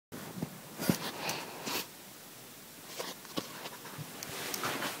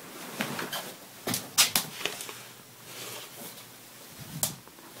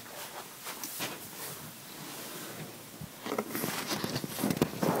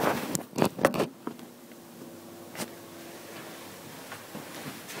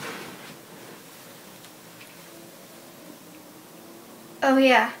Oh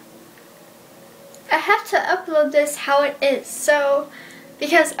yeah, I have to upload this how it is. So,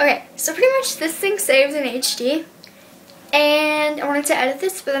 because, okay, so pretty much this thing saves in HD. And I wanted to edit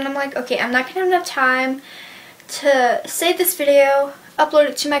this, but then I'm like, okay, I'm not going to have enough time to save this video, upload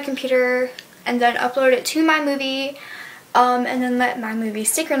it to my computer, and then upload it to my movie, and then let my movie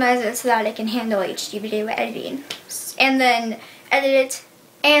synchronize it so that it can handle HD video editing. And then edit it,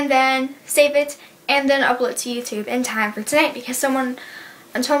 and then save it, and then upload it to YouTube in time for tonight, because someone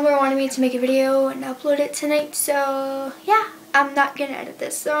on Tumblr wanted me to make a video and upload it tonight. So yeah, I'm not gonna edit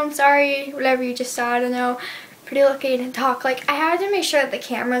this, so I'm sorry, whatever you just saw. I don't know, pretty lucky to talk. Like, I had to make sure that the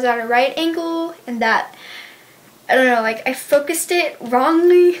camera's at a right angle and that, I don't know, like I focused it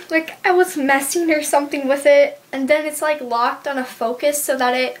wrongly, like I was messing or something with it, and then it's like locked on a focus so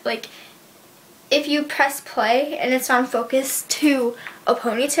that it, like, if you press play and it's on focus to a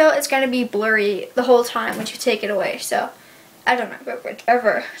ponytail, it's gonna be blurry the whole time once you take it away. So I don't know, but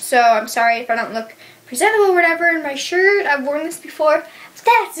whatever. So I'm sorry if I don't look presentable or whatever in my shirt. I've worn this before.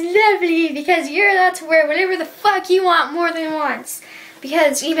 That's lovely, because you're allowed to wear whatever the fuck you want more than once.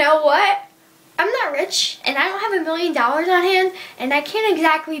 Because you know what? I'm not rich, and I don't have $1 million on hand, and I can't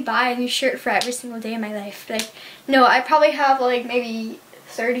exactly buy a new shirt for every single day of my life. Like, no, I probably have like maybe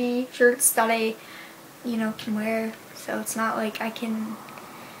 30 shirts that I, you know, can wear. So it's not like I can,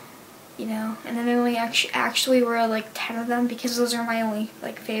 you know, and then I only actually wear like 10 of them, because those are my only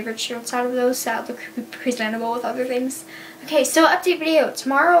like favorite shirts out of those that look presentable with other things. Okay, so update video.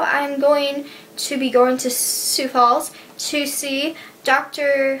 Tomorrow I'm going to be going to Sioux Falls to see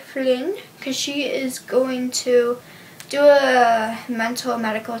Dr. Flynn, because she is going to do a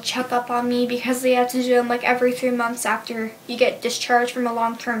medical checkup on me, because they have to do them like every 3 months after you get discharged from a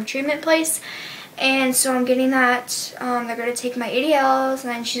long-term treatment place. And so I'm getting that. They're going to take my ADLs,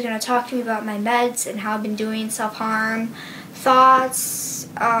 and then she's going to talk to me about my meds and how I've been doing, self-harm, thoughts,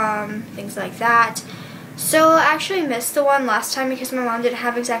 things like that. So I actually missed the one last time because my mom didn't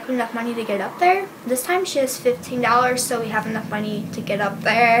have exactly enough money to get up there. This time she has $15, so we have enough money to get up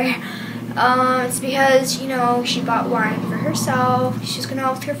there. It's because, you know, she bought wine for herself. She's going to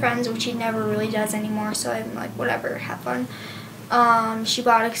help with her friends, which she never really does anymore, so I'm like, whatever, have fun. She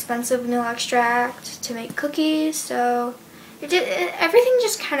bought expensive vanilla extract to make cookies, so everything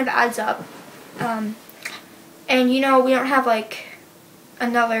just kind of adds up. And you know, we don't have like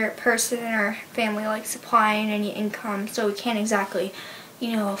another person in our family like supplying any income, so we can't exactly,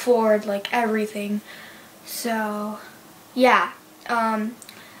 you know, afford like everything. So yeah,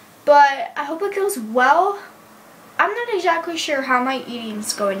 but I hope it goes well. I'm not exactly sure how my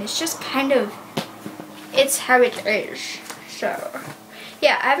eating's going. It's just kind of, it's how it is. So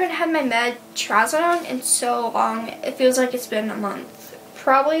yeah, I haven't had my med trazodone in so long. It feels like it's been a month.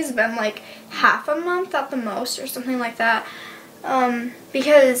 Probably it's been like half a month at the most, or something like that.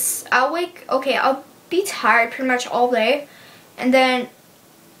 Because I'll be tired pretty much all day, and then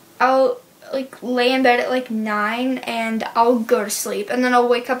I'll like lay in bed at like 9 and I'll go to sleep, and then I'll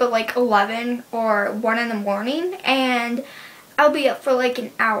wake up at like 11 or 1 in the morning, and I'll be up for like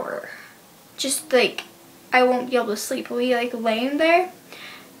an hour. Just like, I won't be able to sleep. I'll be like laying there,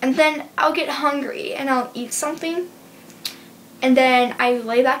 and then I'll get hungry and I'll eat something, and then I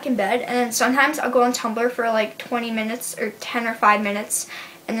lay back in bed, and then sometimes I'll go on Tumblr for like 20 minutes or 10 or 5 minutes,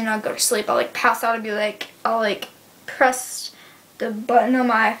 and then I'll go to sleep. I'll like pass out and be like, I'll like press the button on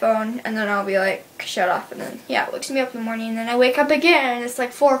my iPhone, and then I'll be like, shut off, and then yeah, it wakes me up in the morning, and then I wake up again, and it's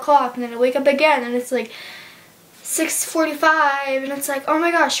like 4 o'clock, and then I wake up again, and it's like 6:45, and it's like, oh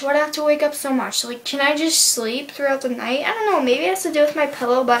my gosh, why do I have to wake up so much? Like, can I just sleep throughout the night? I don't know, maybe it has to do with my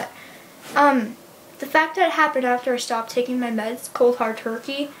pillow, but the fact that it happened after I stopped taking my meds, cold hard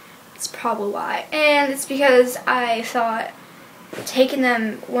turkey, it's probably why. And it's because I thought taking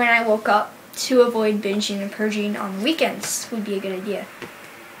them when I woke up to avoid binging and purging on weekends would be a good idea.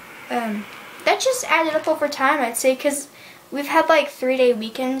 That just added up over time, I'd say, because we've had like 3-day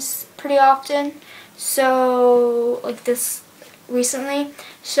weekends pretty often. So like this recently,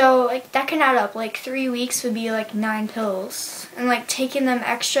 so like that can add up. Like 3 weeks would be like 9 pills, and like taking them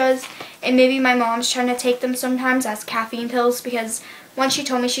extras, and maybe my mom's trying to take them sometimes as caffeine pills, because once she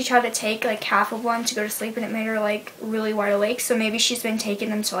told me she tried to take like half of one to go to sleep, and it made her like really wide awake. So maybe she's been taking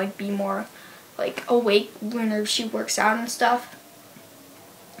them to like be more like awake whenever she works out and stuff.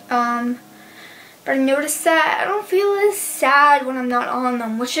 But I noticed that I don't feel as sad when I'm not on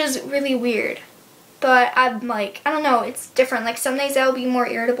them, which is really weird. But I'm like, I don't know, it's different. Like some days I'll be more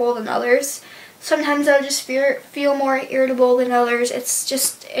irritable than others. Sometimes I'll just feel more irritable than others. It's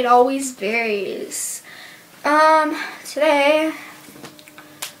just, it always varies. Today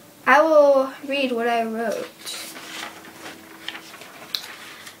I will read what I wrote.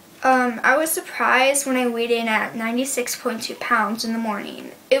 I was surprised when I weighed in at 96.2 pounds in the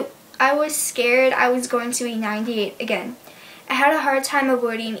morning. I was scared I was going to be 98 again. I had a hard time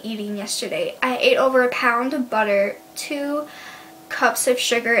avoiding eating yesterday. I ate over a pound of butter, 2 cups of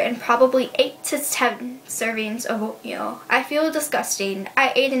sugar, and probably 8 to 10 servings of oatmeal. I feel disgusting.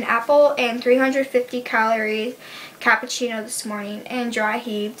 I ate an apple and 350 calorie cappuccino this morning and dry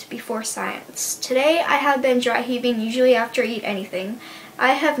heaved before science. Today I have been dry heaving usually after I eat anything.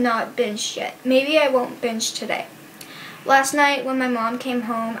 I have not binged yet. Maybe I won't binge today. Last night when my mom came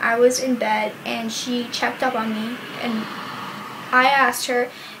home, I was in bed and she checked up on me and I asked her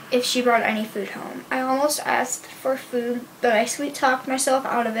if she brought any food home. I almost asked for food, but I sweet talked myself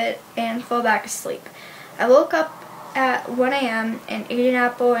out of it and fell back asleep. I woke up at 1 a.m. and ate an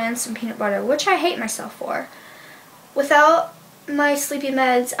apple and some peanut butter, which I hate myself for. Without my sleepy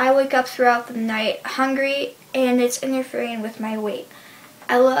meds, I wake up throughout the night hungry and it's interfering with my weight.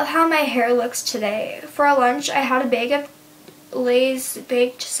 I love how my hair looks today. For lunch, I had a bag of Lay's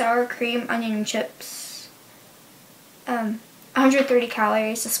baked sour cream onion chips, 130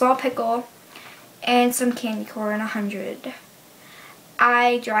 calories, a small pickle, and some candy corn, 100.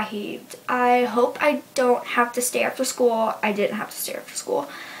 I dry heaved. I hope I don't have to stay after school. I didn't have to stay after school.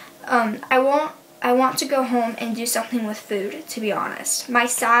 I want to go home and do something with food, to be honest. My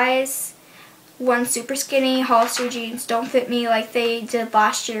size 1 super skinny Hollister jeans don't fit me like they did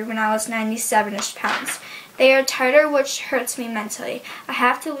last year when I was 97-ish pounds. They are tighter, which hurts me mentally. I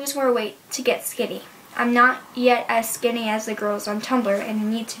have to lose more weight to get skinny. I'm not yet as skinny as the girls on Tumblr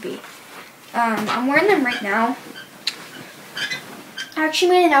and need to be. I'm wearing them right now. I actually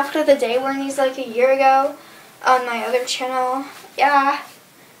made an outfit of the day wearing these like a year ago on my other channel. Yeah.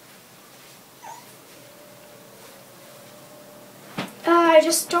 I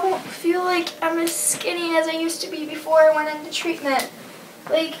just don't feel like I'm as skinny as I used to be before I went into treatment.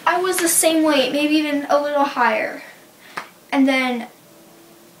 Like, I was the same weight, maybe even a little higher. And then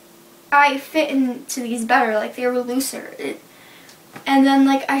I fit into these better, like they were looser. And then,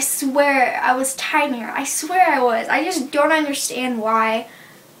 like, I swear I was tinier. I swear I was. I just don't understand why.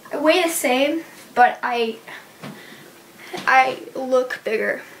 I weigh the same, but I look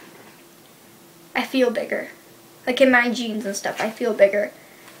bigger. I feel bigger. Like in my jeans and stuff, I feel bigger.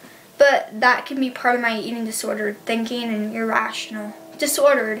 But that can be part of my eating disordered thinking and irrational,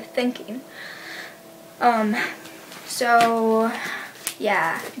 disordered thinking. So,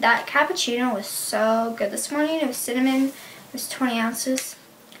 yeah, that cappuccino was so good this morning. It was cinnamon. It was 20 ounces.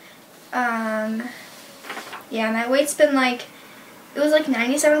 Yeah, my weight's been like, it was like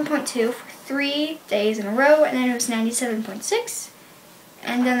 97.2 for 3 days in a row, and then it was 97.6.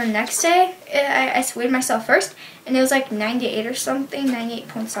 And then the next day, I weighed myself first, and it was like 98 or something, 98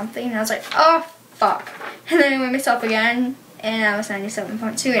 point something, and I was like, oh, fuck. And then I weighed myself again, and I was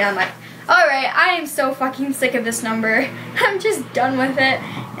 97.2, and I'm like, alright, I am so fucking sick of this number. I'm just done with it.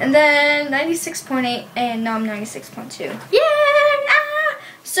 And then 96.8, and now I'm 96.2. Yeah!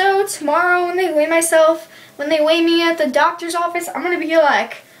 So tomorrow when they weigh me at the doctor's office, I'm gonna be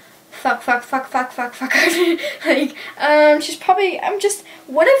like, fuck. Like, she's probably,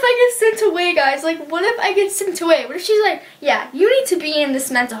 what if I get sent away, guys? Like, what if I get sent away? What if she's like, yeah, you need to be in this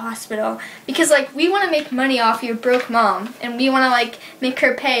mental hospital because, like, we want to make money off your broke mom, and we want to, like, make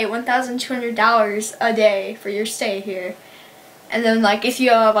her pay $1,200 a day for your stay here. And then, like, if you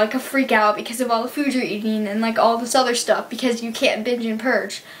have, like, a freak out because of all the food you're eating and, like, all this other stuff because you can't binge and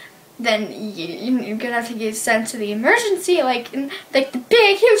purge, then you're gonna have to get sent to the emergency, like, in, like, the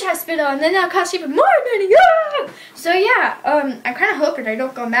big, huge hospital, and then that'll cost even more money. Ah! So, yeah, I'm kind of hoping I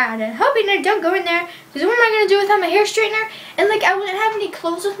don't go mad, and hoping I don't go in there, because what am I gonna do without my hair straightener? And, like, I wouldn't have any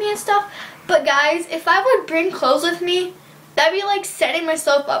clothes with me and stuff, but, guys, if I would bring clothes with me, that'd be, like, setting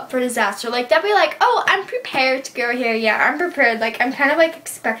myself up for disaster. Like, that'd be like, oh, I'm prepared to go here. Yeah, I'm prepared. Like, I'm kind of, like,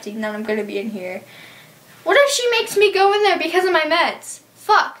 expecting that I'm gonna be in here. What if she makes me go in there because of my meds?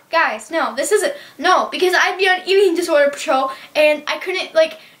 Fuck, guys, no, this isn't, no, because I'd be on eating disorder patrol, and I couldn't,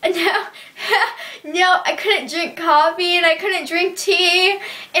 like, no, I couldn't drink coffee, and I couldn't drink tea,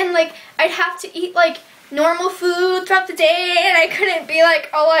 and, like, I'd have to eat, like, normal food throughout the day, and I couldn't be,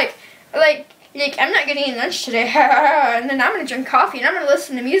 like, all, like, I'm not gonna eat lunch today, and then I'm gonna drink coffee, and I'm gonna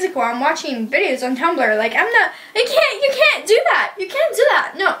listen to music while I'm watching videos on Tumblr. Like, you can't do that. You can't do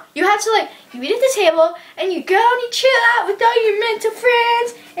that. No, you have to, like, you eat at the table, and you go and you chill out with all your mental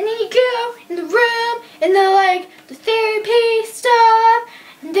friends, and then you go in the room, and the therapy stuff,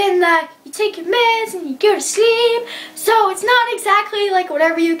 and then, like, you take your meds, and you go to sleep. So it's not exactly, like,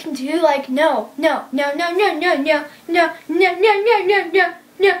 whatever you can do. Like, no, and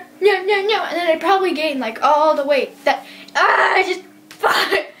then I'd probably gain, like, all the weight that,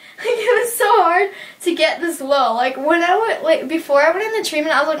 fuck. it was so hard to get this low. Like when I went, like before I went in the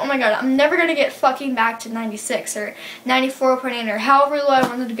treatment, I was like, oh my god, I'm never gonna get fucking back to 96 or 94.8 or however low I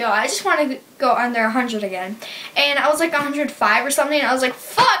wanted to go. I just wanted to go under 100 again. And I was like 105 or something, and I was like,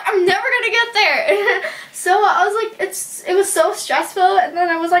 fuck, I'm never gonna get there. So I was like, it was so stressful, and then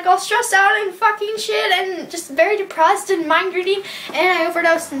I was like all stressed out and fucking shit and just very depressed and mind reading, and I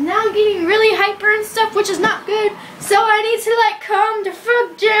overdosed, and now I'm getting really hyper and stuff, which is not good. So I need to like calm the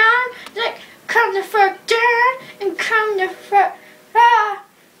fuck down, like calm the fuck down and calm the fuck,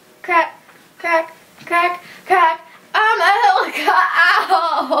 crack, crack, crack, crack. I'm a helicopter.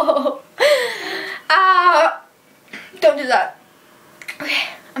 Ow. Ow. Don't do that. Okay,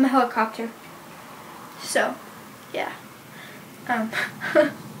 I'm a helicopter. So, yeah.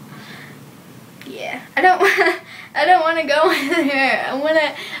 Yeah. I don't want to go in there. I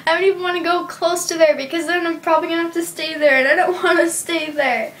don't even want to go close to there because then I'm probably gonna have to stay there, and I don't want to stay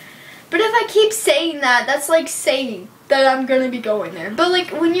there. But if I keep saying that, that's like saying that I'm gonna be going there. But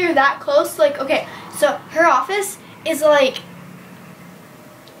like when you're that close, like okay, so her office is like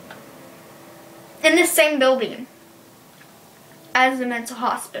in the same building as the mental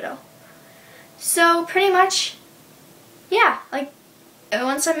hospital. So pretty much, yeah, like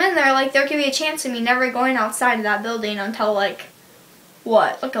once I'm in there, like there could be a chance of me never going outside of that building until like,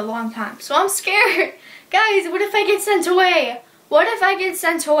 what, like a long time. So I'm scared. Guys, what if I get sent away? What if I get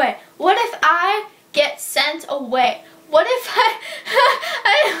sent away? What if I get sent away? What if I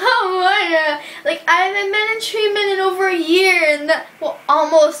don't wanna, like I haven't been in treatment in over a year, and that, well,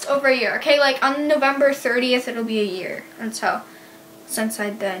 almost over a year, okay? Like on November 30th, it'll be a year until, since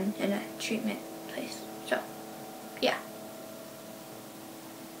I've been in a treatment place. So, yeah.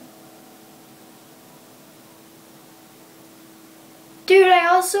 Dude, I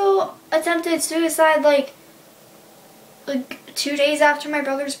also attempted suicide like 2 days after my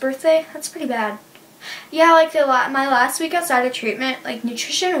brother's birthday. That's pretty bad. Yeah, like my last week outside of treatment, like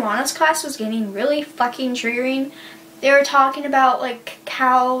nutrition and wellness class was getting really fucking triggering. They were talking about like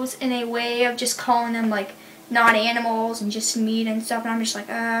cows in a way of just calling them like not animals and just meat and stuff, and I'm just like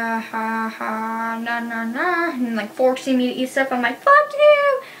nah, and like forcing me to eat stuff. I'm like, fuck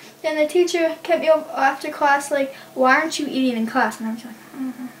you. And the teacher kept me up after class like, why aren't you eating in class? And I'm just like,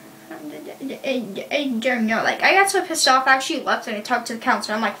 I don't know. Like I got so pissed off, I actually left and I talked to the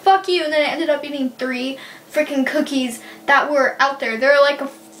counselor. I'm like, fuck you. And then I ended up eating 3 freaking cookies that were out there. They were like a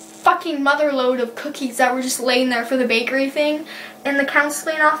fucking mother load of cookies that were just laying there for the bakery thing in the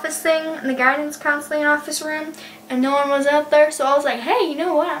counseling office thing, in the guidance counseling office room, and no one was out there. So I was like, hey, you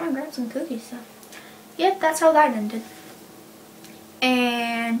know what, I'm gonna grab some cookies. So yep, that's how that ended.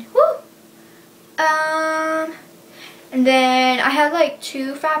 And woo, and then I had like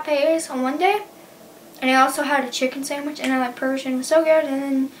 2 frappes on one day, and I also had a chicken sandwich, and I like purged, and it was so good. And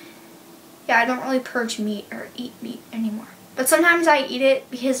then yeah, I don't really purge meat or eat meat anymore. But sometimes I eat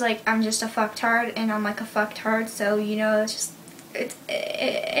it because like I'm just a fucktard, and I'm like a fucktard, so you know, it's just it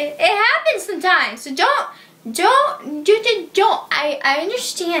happens sometimes. So don't. I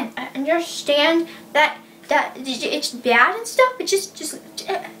understand. I understand that it's bad and stuff, but just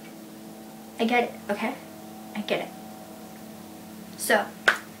I get it, okay? I get it. So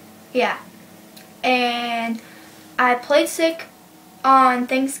yeah, and I played sick on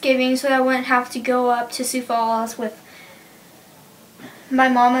Thanksgiving so that I wouldn't have to go up to Sioux Falls with my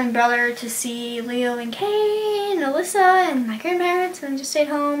mom and brother to see Leo and Kay and Alyssa and my grandparents, and just stayed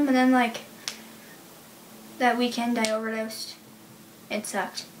home. And then like that weekend I overdosed. It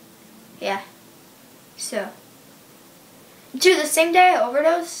sucked. Yeah. So dude, the same day I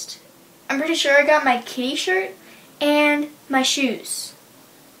overdosed, I'm pretty sure I got my kitty shirt and my shoes.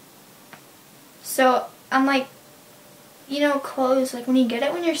 So I'm like, you know, clothes, like when you get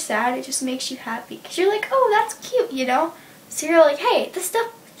it when you're sad, it just makes you happy. Because you're like, oh, that's cute, you know? So you're like, hey, this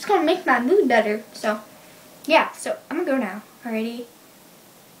stuff is going to make my mood better. So, yeah, so I'm going to go now. Alrighty.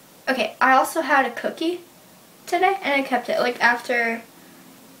 Okay, I also had a cookie today, and I kept it, like, after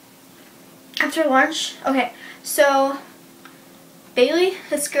lunch. Okay, so Bailey,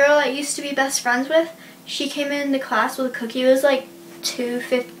 this girl I used to be best friends with, she came into class with a cookie. It was like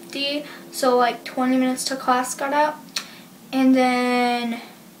 2:50, so like 20 minutes till class got out. And then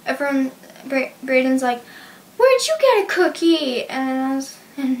everyone, Brayden's like, where'd you get a cookie? And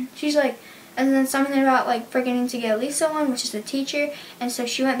she's like, and then something about like forgetting to get Lisa one, which is the teacher. And so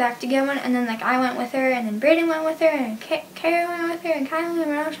she went back to get one, and then like I went with her, and then Brayden went with her, and Kara went with her, and Kylie went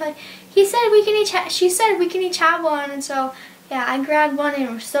around. Like, she said we can each have one. And so yeah, I grabbed one, and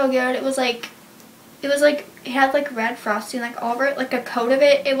it was so good. It was like, it had like red frosting like all over it, like a coat of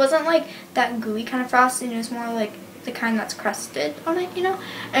it. It wasn't like that gooey kind of frosting. It was more like the kind that's crusted on it, you know?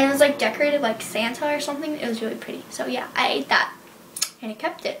 And it was like decorated like Santa or something. It was really pretty. So yeah, I ate that. And I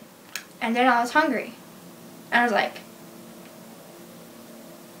kept it. And then I was hungry. And I was like...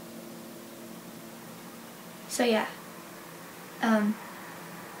 So yeah. Oh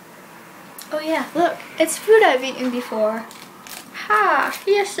yeah, look. It's food I've eaten before. Ha!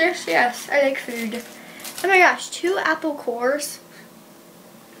 Yes, yes, yes. I like food. Oh my gosh, 2 apple cores.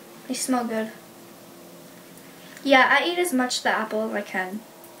 They smell good. Yeah, I eat as much of the apple as I can.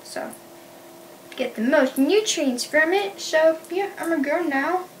 So, get the most nutrients from it. So, yeah, I'm gonna go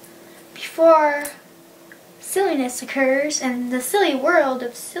now. Before silliness occurs and the silly world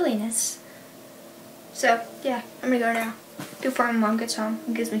of silliness. So, yeah, I'm gonna go now. Before my mom gets home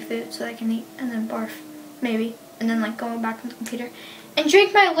and gives me food so I can eat and then barf, maybe. And then like go back on the computer and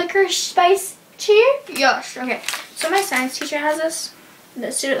drink my licorice spice tea. Yes, okay. So my science teacher has this,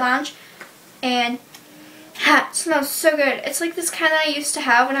 the student lounge, and it smells so good. It's like this kind that I used to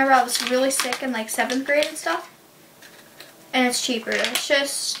have whenever I was really sick in like 7th grade and stuff. And it's cheaper. It's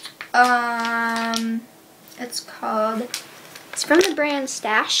just, it's from the brand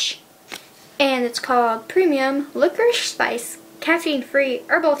Stash. And it's called Premium Licorice Spice Caffeine Free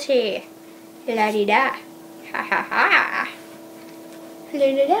Herbal Tea. La-di-da. Ha ha ha.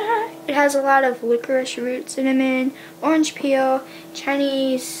 La-di-da. It has a lot of licorice root, cinnamon, orange peel,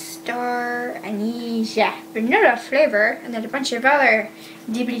 Chinese star anise, vanilla flavor, and then a bunch of other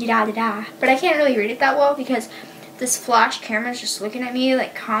dee-da-da-da. But I can't really read it that well because this flash camera is just looking at me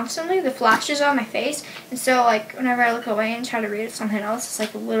like constantly. The flash is on my face, and so like whenever I look away and try to read something else, it's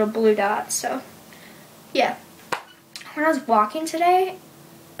like a little blue dot. So yeah, when I was walking today,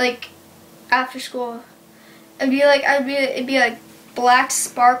 like after school, it'd be like black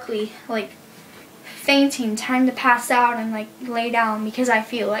sparkly, like fainting, time to pass out and like lay down because I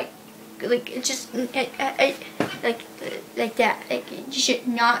feel like it just like that, like it should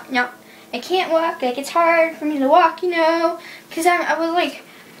not. I can't walk, like it's hard for me to walk, you know, because I was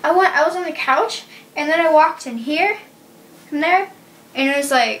on the couch, and then I walked in here, from there, and it was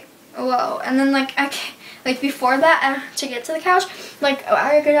like, whoa, and then like, before that, to get to the couch, like,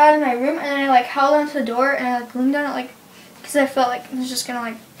 I got out of my room, and then I like held onto the door, and I like leaned on it, like, because I felt like I was just gonna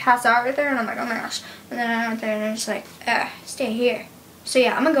like pass out right there, and I'm like, oh my gosh, and then I went there, and I was like, stay here. So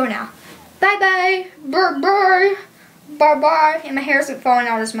yeah, I'm gonna go now. Bye bye, bye bye. Bye-bye. And my hair isn't falling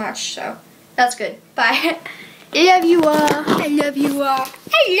out as much, so that's good. Bye. I love you all. I love you all.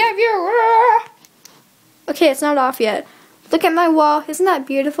 I love you all. Okay, it's not off yet. Look at my wall. Isn't that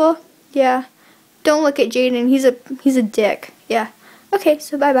beautiful? Yeah. Don't look at Jaden. He's a dick. Yeah. Okay,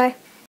 so bye-bye.